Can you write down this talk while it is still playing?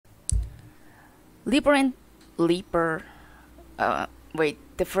Leaper and Leaper. Wait,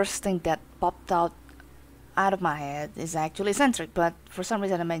 the first thing that popped out of my head is actually Sentry, but for some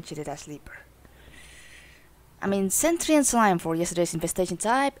reason I mentioned it as Leaper. I mean, Sentry and Slime for yesterday's infestation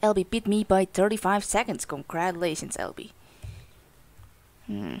type. LB beat me by 35 seconds. Congratulations, LB.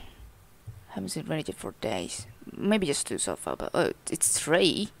 Haven't seen Renegade for days. Maybe just 2 so far, but oh, it's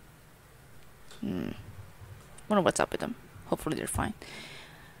 3. Wonder what's up with them. Hopefully they're fine.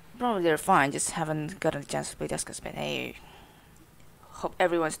 Probably they're fine, just haven't gotten a chance to play Duskers, but hey, hope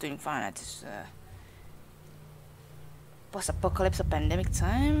everyone's doing fine at this post-apocalypse or pandemic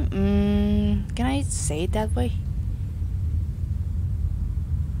time. Can I say it that way?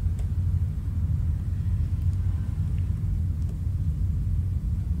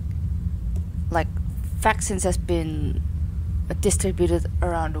 Like, vaccines has been distributed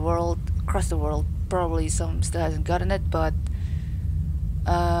around the world, across the world. Probably some still hasn't gotten it, but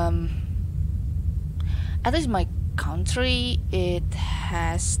at least my country, it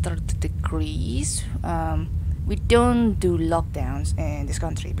has started to decrease. We don't do lockdowns in this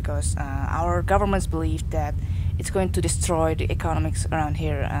country because our governments believe that it's going to destroy the economics around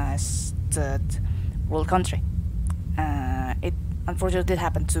here as the world country. It unfortunately did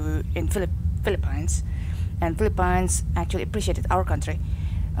happen to in Philippines, and Philippines actually appreciated our country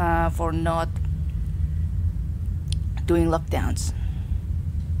for not doing lockdowns,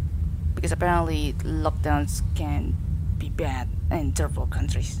 because apparently lockdowns can be bad in third world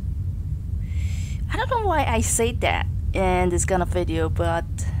countries. I don't know why I say that in this kind of video, but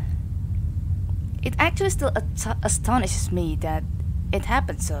it actually still astonishes me that it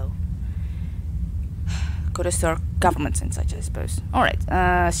happened so. Kudos to our governments and such, I suppose. Alright,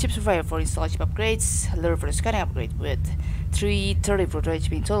 ship surveyor for install ship upgrades, lure for the scanning upgrade with 330 for the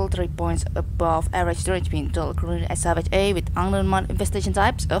HP in total, 3 points above average the HP in total. Currently at Savage A with unknown infestation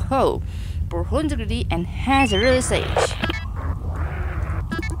types. Oh ho! Poor integrity and hazardous age.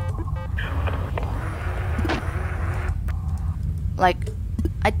 Like,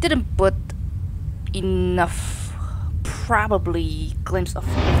 I didn't put enough probably glimpse of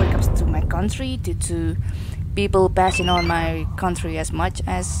when it comes to my country due to people bashing on my country as much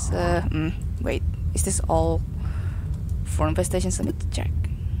as wait, is this all for infestations? I need to check.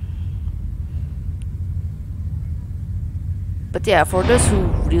 But yeah, for those who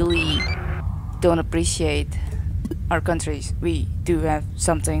really don't appreciate our countries, we do have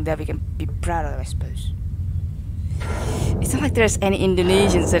something that we can be proud of, I suppose. It's not like there's any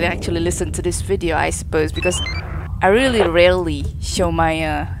Indonesians that actually listen to this video, I suppose, because I really rarely show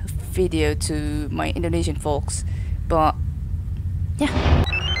my video to my Indonesian folks. But yeah,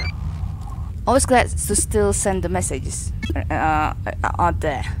 always glad to still send the messages out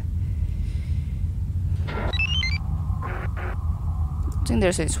there. I think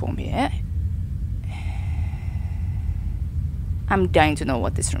there's a swarm here. I'm dying to know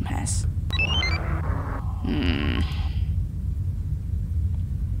what this room has.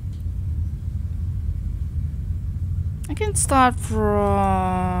 I can start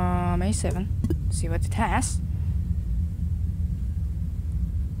from A7, see what it has.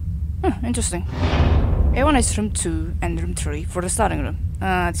 Interesting. A1 is room 2 and room 3 for the starting room,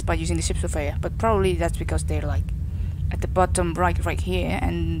 despite using the ship surveyor, but probably that's because they're like at the bottom right here,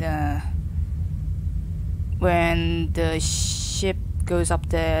 and when the ship goes up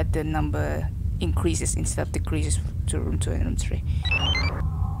there, the number increases instead of decreases to room 2 and room 3.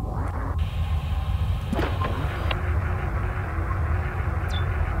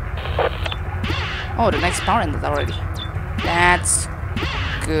 Oh, the next power ended already. That's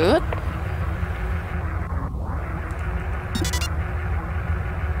good.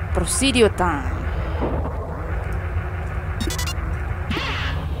 Presidio time.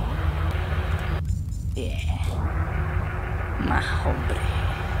 Yeah. My hombre.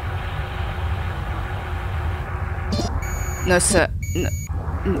 No, sir. No.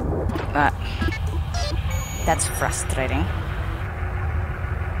 That's frustrating.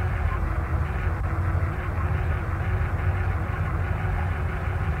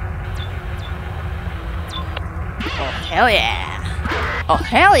 Oh, hell yeah. Oh,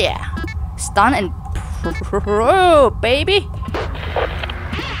 hell yeah. Stun and pro, baby.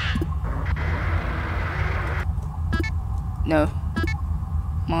 No.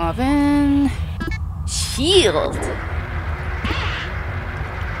 Marvin. Shield.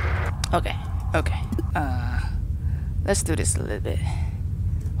 Okay, okay. Let's do this a little bit.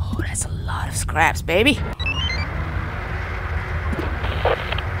 Oh, that's a lot of scraps, baby.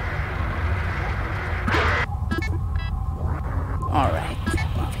 Alright,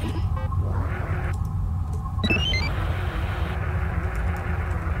 Marvin.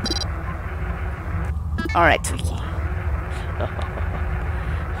 Alright, Twiki.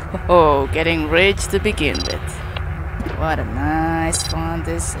 Oh, getting rich to begin with. What a nice fun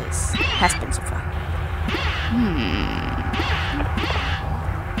this is. Has been so far.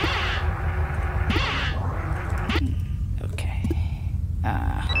 Okay.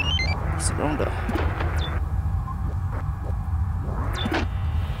 Segundo.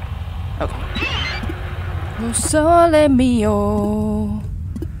 Okay. Lo sole mio.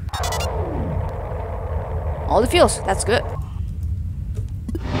 All the fuels, that's good.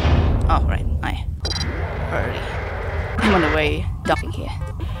 Oh, right, I already. I'm on the way, docking here.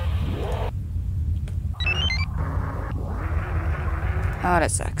 Oh,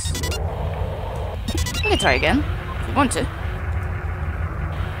 that sucks. We can try again, if you want to.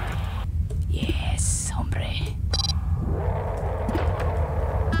 Yes, hombre.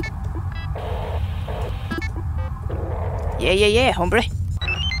 Yeah, hombre.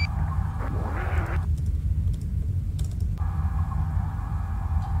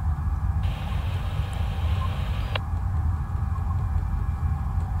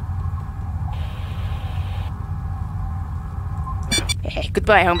 Hey,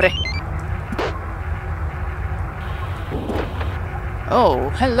 goodbye, hombre. Oh,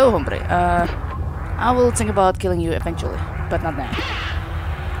 hello, hombre. I will think about killing you eventually, but not now.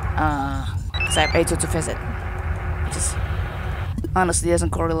 Because I have A2 to visit. Which is honestly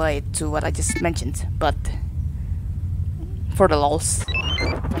doesn't correlate to what I just mentioned, but for the lols.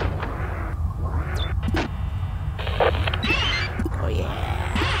 Oh yeah.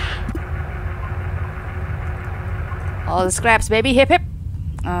 All the scraps, baby, hip hip.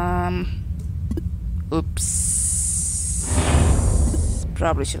 Oops.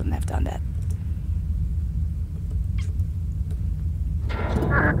 Probably shouldn't have done that.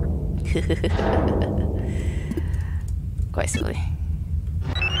 Quite silly.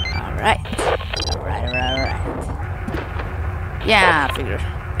 Alright. Yeah, I figure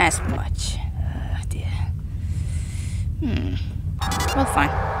as much. Dear. Well, fine.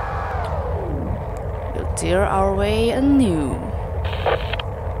 We'll tear our way anew.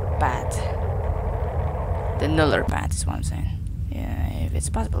 Path. The nuller path is what I'm saying. Yeah, if it's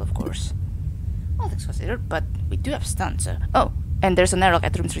possible, of course. All things considered, but we do have stun, so... Oh, and there's an arrow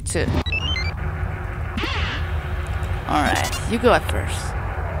at room 3 too. Alright, you go at first.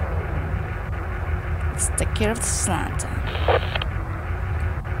 Let's take care of the slime time.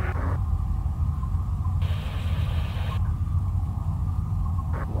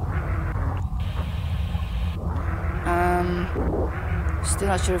 Still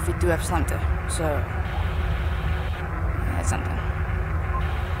not sure if we do have slime time, so... That's something.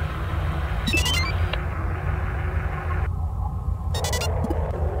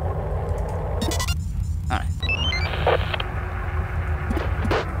 Alright.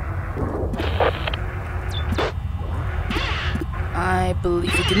 I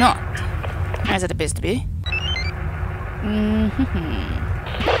believe we do not. As it appears to be.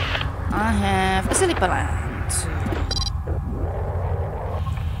 I have a silly plan.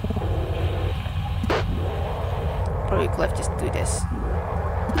 Probably could have just do this.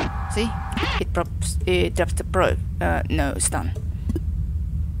 See? It drops the pro. No, stun.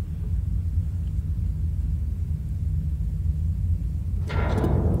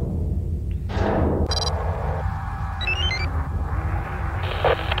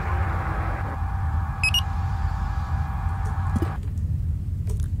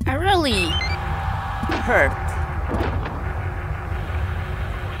 I really hurt.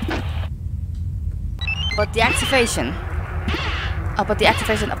 But the activation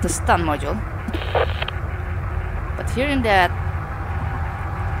of the stun module. But hearing that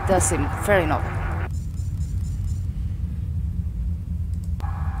does seem very novel.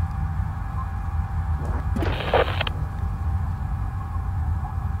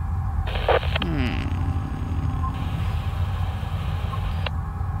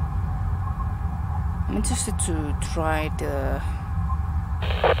 I'm interested to try the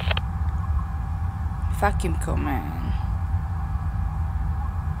vacuum command.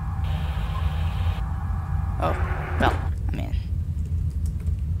 Oh, well, I mean.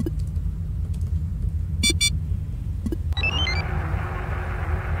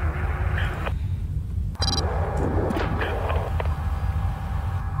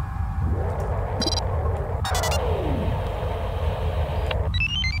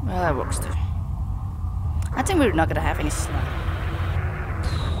 Well, that works too. I think we're not gonna have any slime.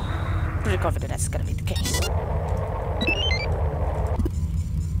 Pretty confident that's gonna be the case.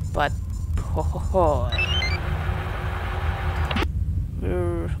 But,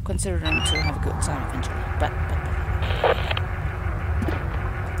 we're considering to have a good time eventually. But.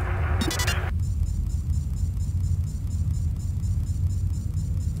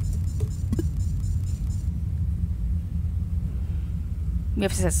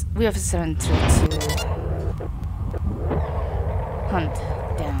 We have a sentry to hunt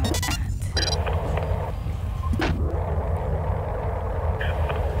down at.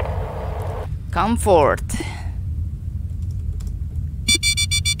 Come forth.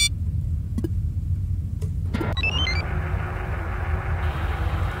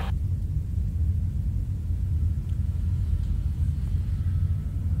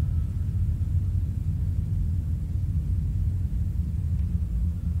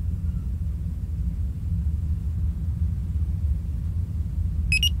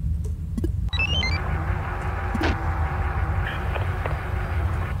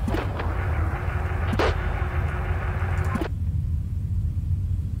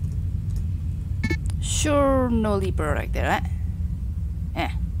 Sure, no leaper right there, right?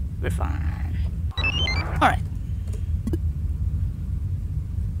 Yeah, we're fine. Alright.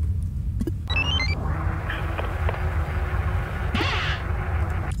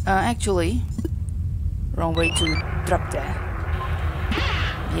 Actually, wrong way to drop there.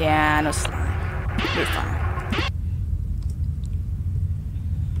 Yeah, no slime. We're fine.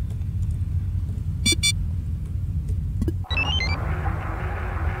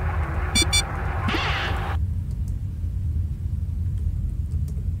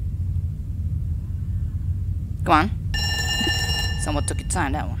 Come on. Someone took your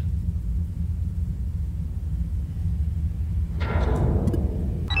time, that one.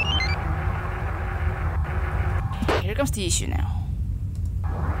 Here comes the issue now.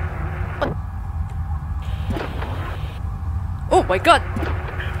 What? Oh my god!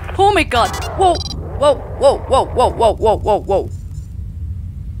 Oh my god! Whoa! Whoa! Whoa! Whoa! Whoa! Whoa! Whoa! Whoa! Whoa!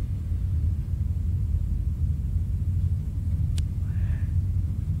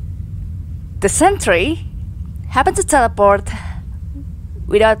 The sentry happened to teleport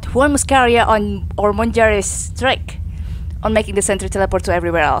without Juan Muscaria on or Monjari's trick on making the sentry teleport to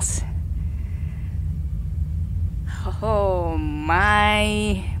everywhere else. Oh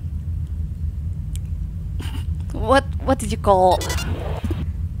my! What did you call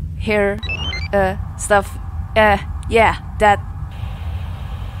here stuff? Yeah, that.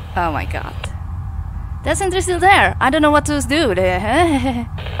 Oh my god, that sentry's still there. I don't know what to do.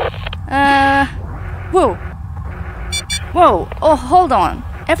 Whoa. Whoa! Oh, hold on.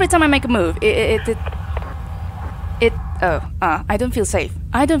 Every time I make a move, I don't feel safe.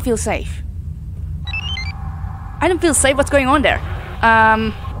 I don't feel safe. I don't feel safe. What's going on there?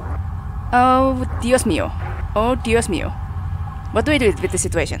 Oh, Dios mío. Oh, Dios mío. What do I do with this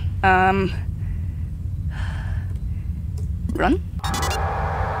situation? Run?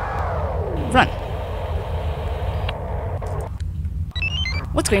 Run.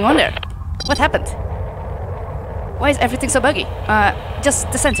 What's going on there? What happened? Why is everything so buggy?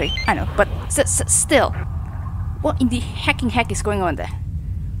 Just the sentry, I know, but still. What in the hacking heck is going on there?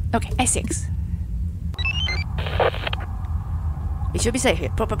 Okay, A6. It should be safe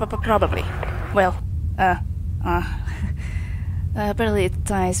here, probably. Well, apparently it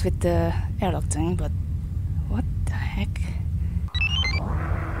ties with the airlock thing, but what the heck?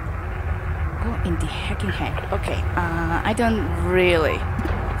 What in the hacking heck? Okay, I don't really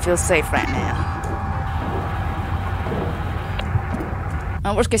feel safe right now.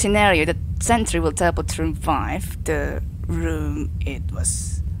 Worst case scenario, the sentry will teleport to room 5, the room it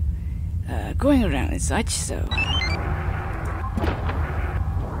was going around and such, so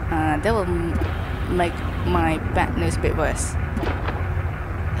that will make my bad news a bit worse.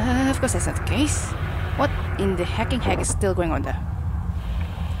 Of course that's not the case. What in the hacking heck is still going on there?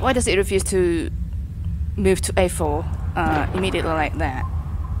 Why does it refuse to move to A4 immediately like that?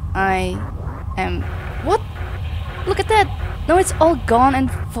 I am... What? Look at that! No, it's all gone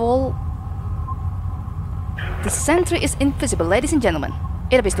and full. The sentry is invisible, ladies and gentlemen.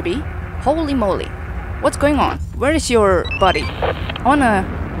 It appears to be. Holy moly. What's going on? Where is your body? I wanna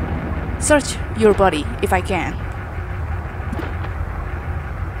search your body if I can.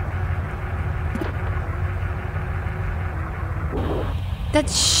 That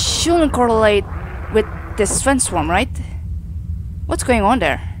shouldn't correlate with this friend swarm, right? What's going on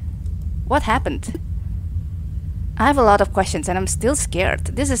there? What happened? I have a lot of questions and I'm still scared.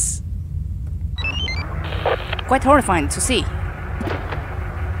 This is quite horrifying to see.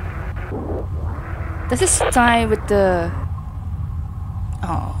 Does this tie with the...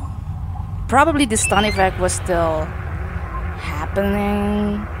 Oh. Probably the stun effect was still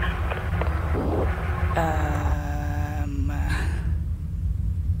happening.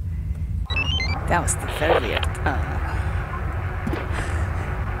 That was very weird.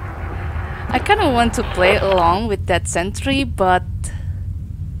 I kind of want to play along with that sentry, but...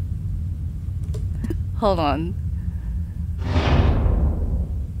 Hold on.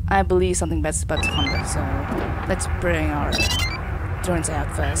 I believe something bad's about to happen, so let's bring our drones out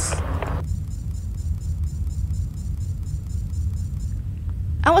first.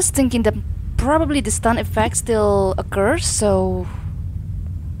 I was thinking that probably the stun effect still occurs, so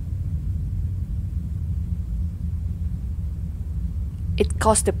it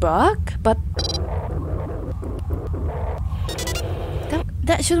caused a bug, but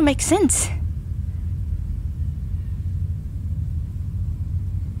that should make sense.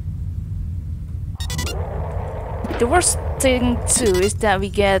 The worst thing too is that we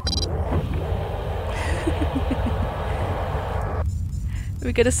get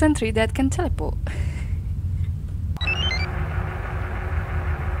we get a sentry that can teleport.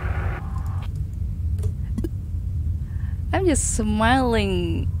 I'm just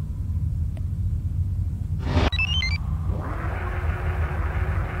smiling.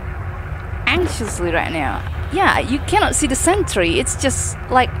 Anxiously right now. Yeah, you cannot see the sentry, it's just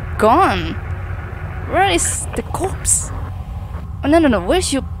like gone. Where is the corpse? Oh, no,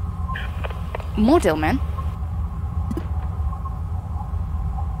 where's your model, man?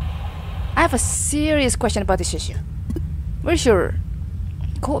 I have a serious question about this issue. Where's your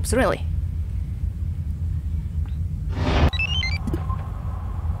corpse, really?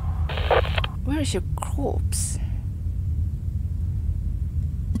 Where is your corpse?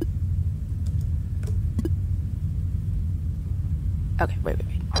 Okay, wait.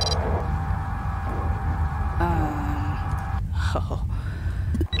 Oh,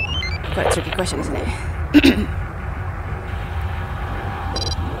 quite a tricky question, isn't it?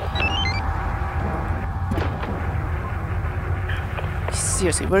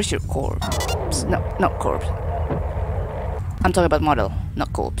 Seriously, where's your corpse? No, not corpse. I'm talking about model,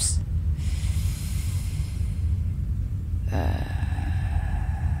 not corpse.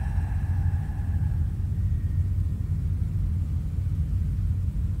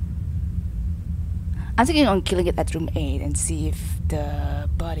 I'm thinking on killing it at room 8 and see if the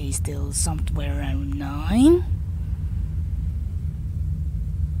body is still somewhere around room 9.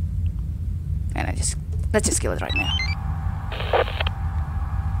 And let's just kill it right now.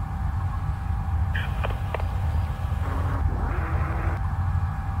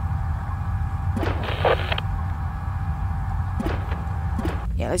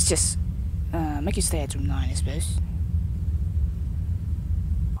 Yeah, let's just make you stay at room 9, I suppose.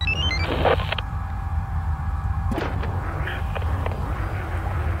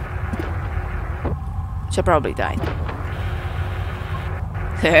 She'll probably die.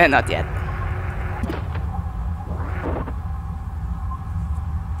 Not yet.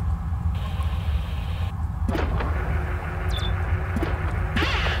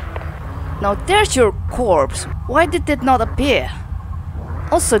 Now there's your corpse. Why did it not appear?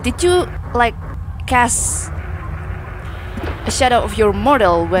 Also, did you like cast a shadow of your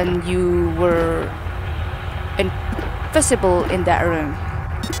model when you were invisible in that room?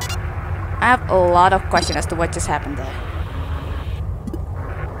 I have a lot of questions as to what just happened there.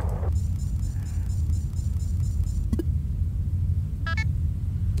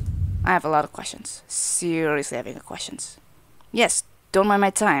 I have a lot of questions. Seriously having questions. Yes, don't mind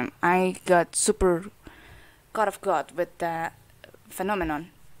my time. I got super caught off guard with that phenomenon.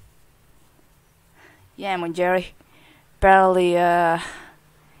 Yeah, Jerry. Apparently,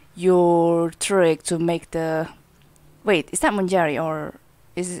 your trick to make the... Wait, is that Monjari or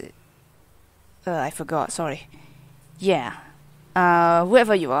is it... I forgot, sorry. Yeah.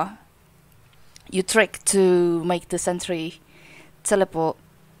 Whoever you are, your trick to make the sentry teleport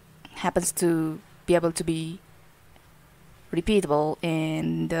happens to be able to be repeatable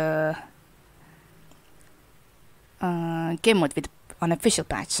in the game mode with unofficial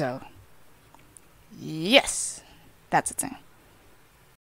patch, so yes, that's the thing.